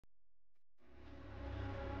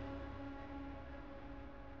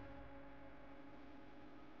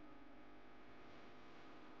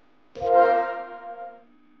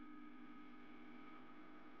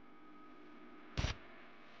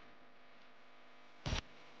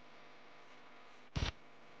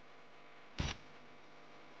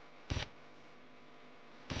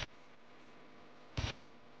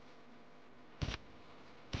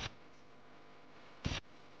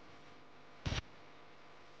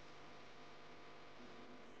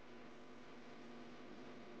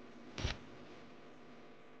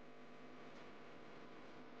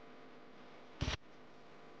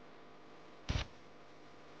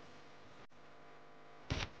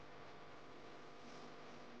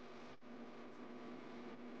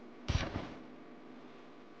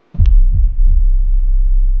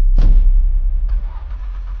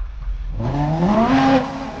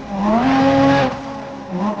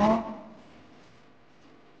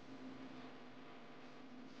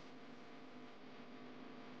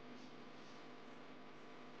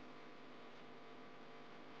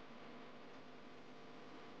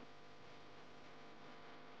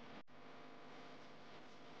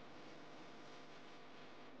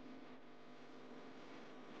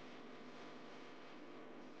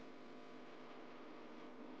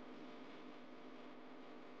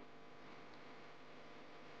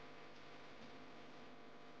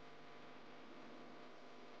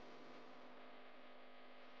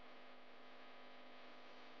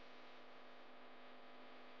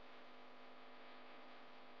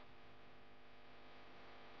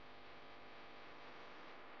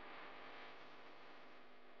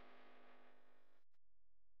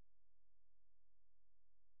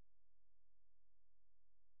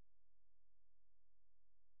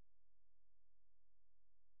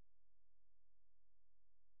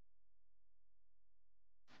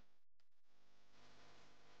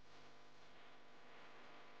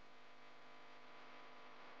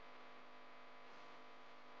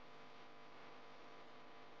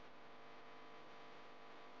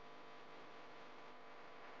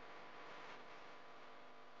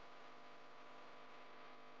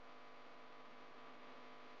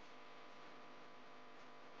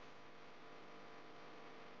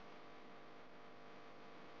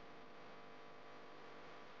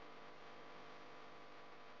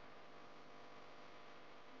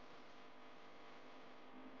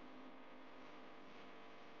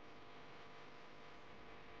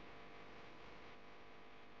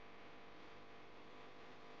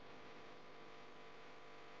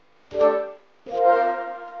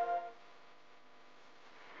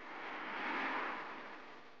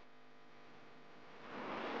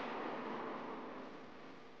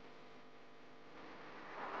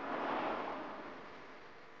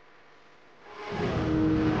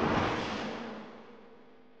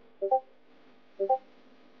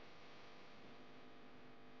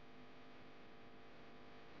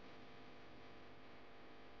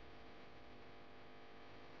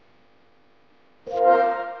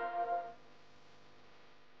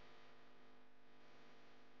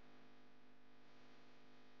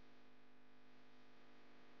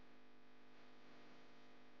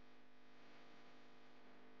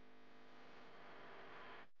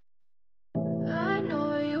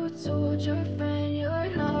told your friend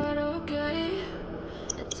you're not okay?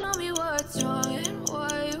 And tell me what's wrong and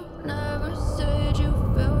why you never said you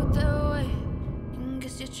felt that way. And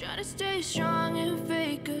guess you're trying to stay strong and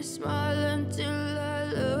fake a smile until I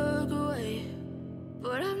look away.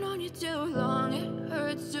 But I've known you too long, it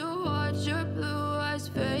hurts to watch your blue eyes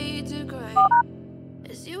fade to gray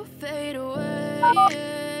as you fade away.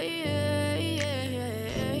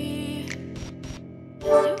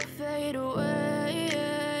 As you fade away.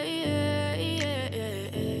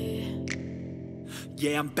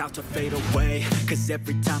 Yeah, I'm about to fade away, cause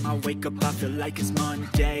every time I wake up I feel like it's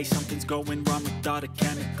Monday. Something's going wrong with all the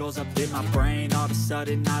chemicals up in my brain. All of a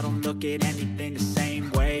sudden I don't look at anything the same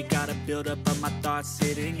way. Got a buildup of my thoughts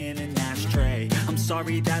sitting in an ashtray. I'm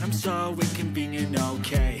sorry that I'm so inconvenient,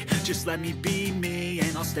 okay? Just let me be me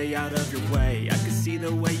and I'll stay out of your way. I can see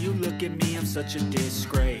the way you look at me, I'm such a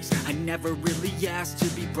disgrace. I never really asked to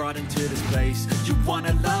be brought into this place. You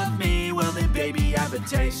wanna love me? Well then baby I have a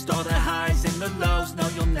taste. All the highs and the lows, no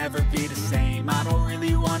you'll never be the same. I don't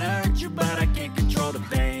really wanna hurt you but I can't control the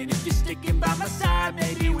pain. If you're sticking by my side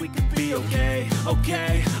maybe we could be okay.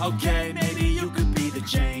 Okay, maybe you could be the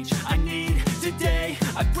change I need today.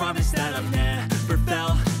 I promise that I've never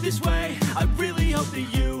felt this way. I really hope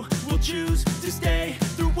that you will choose to stay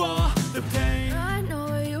through all the pain. I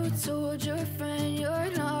know you told your friend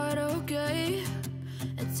you're not okay.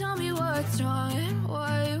 And tell me what's wrong and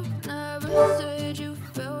why you never said you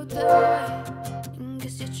felt that way. And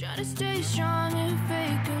guess you're trying to stay strong and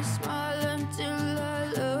fake a smile until I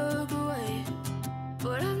look away.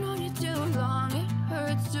 But I've known you too long, it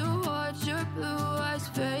hurts to watch your blue eyes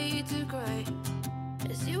fade to gray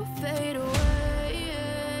as you fade away.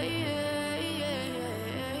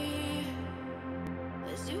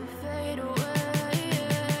 As you fade away.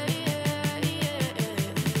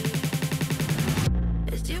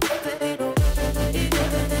 As you fade away.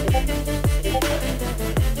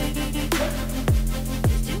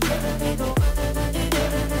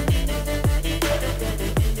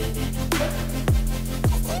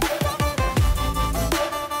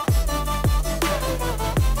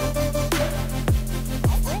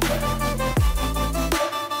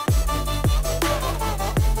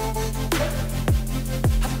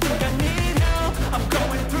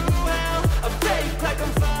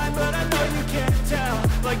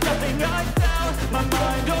 Like nothing I felt, my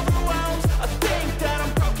mind overwhelms. I think that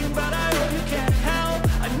I'm broken, but I hope you can't help.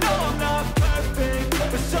 I know I'm not perfect,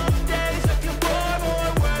 but some days I feel far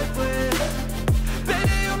more worthless.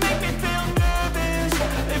 Baby, you make me feel nervous.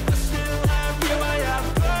 If I still have you, I have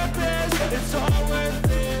purpose. It's all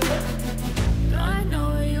worth it. I know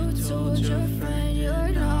you told your friend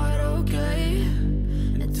you're not okay.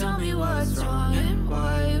 And tell me what's wrong and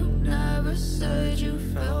why you never said you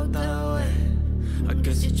felt that way. I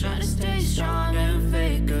guess you're trying to stay strong and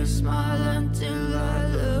fake a smile until I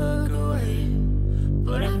look away.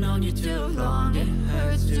 But I've known you too long, it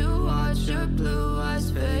hurts to watch your blue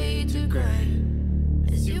eyes fade to gray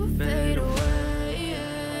as you fade away.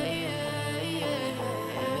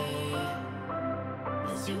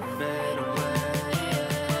 As you fade away.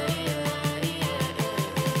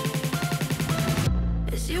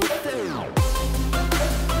 As you fade away.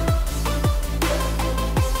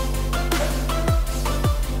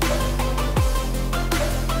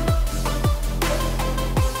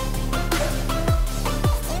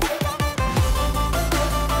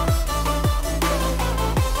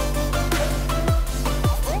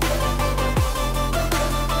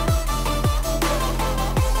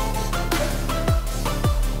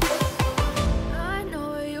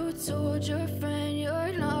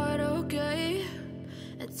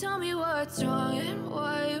 Tell me what's wrong and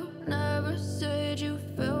why you never said you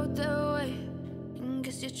felt that way. And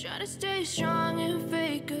guess you're trying to stay strong and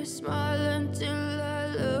fake a smile until I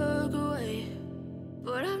look away.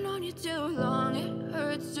 But I've known you too long, it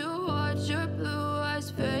hurts to watch your blue eyes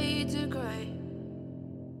fade to gray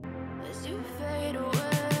as you fade away.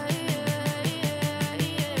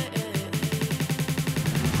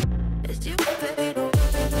 As you fade away.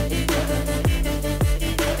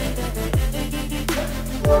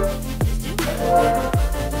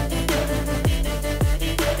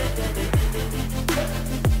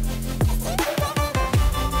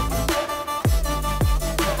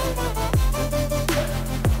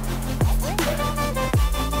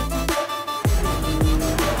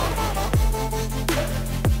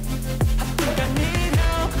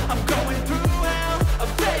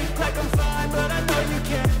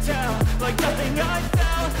 Like nothing else.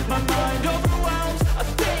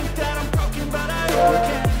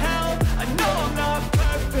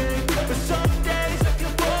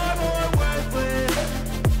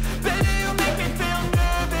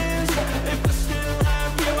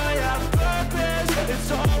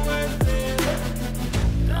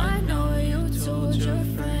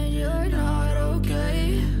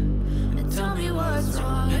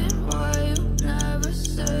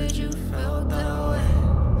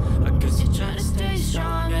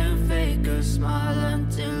 smile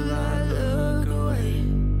until I look away.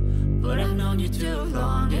 But I've known you too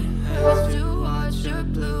long, it hurts to watch your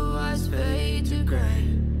blue eyes fade to gray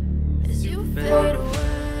as you fade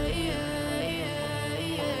away,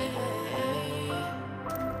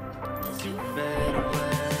 as you fade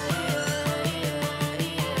away,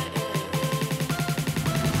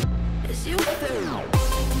 as you fade away.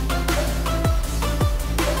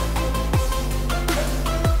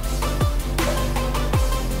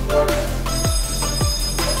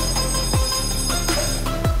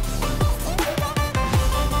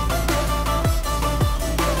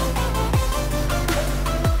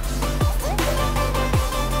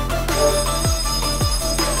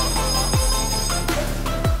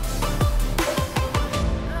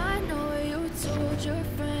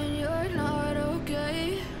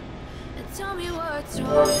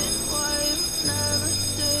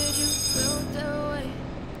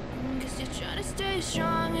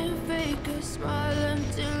 Strong and fake a smile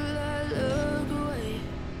until I look away.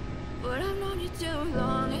 But I've known you too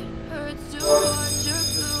long, it hurts to watch your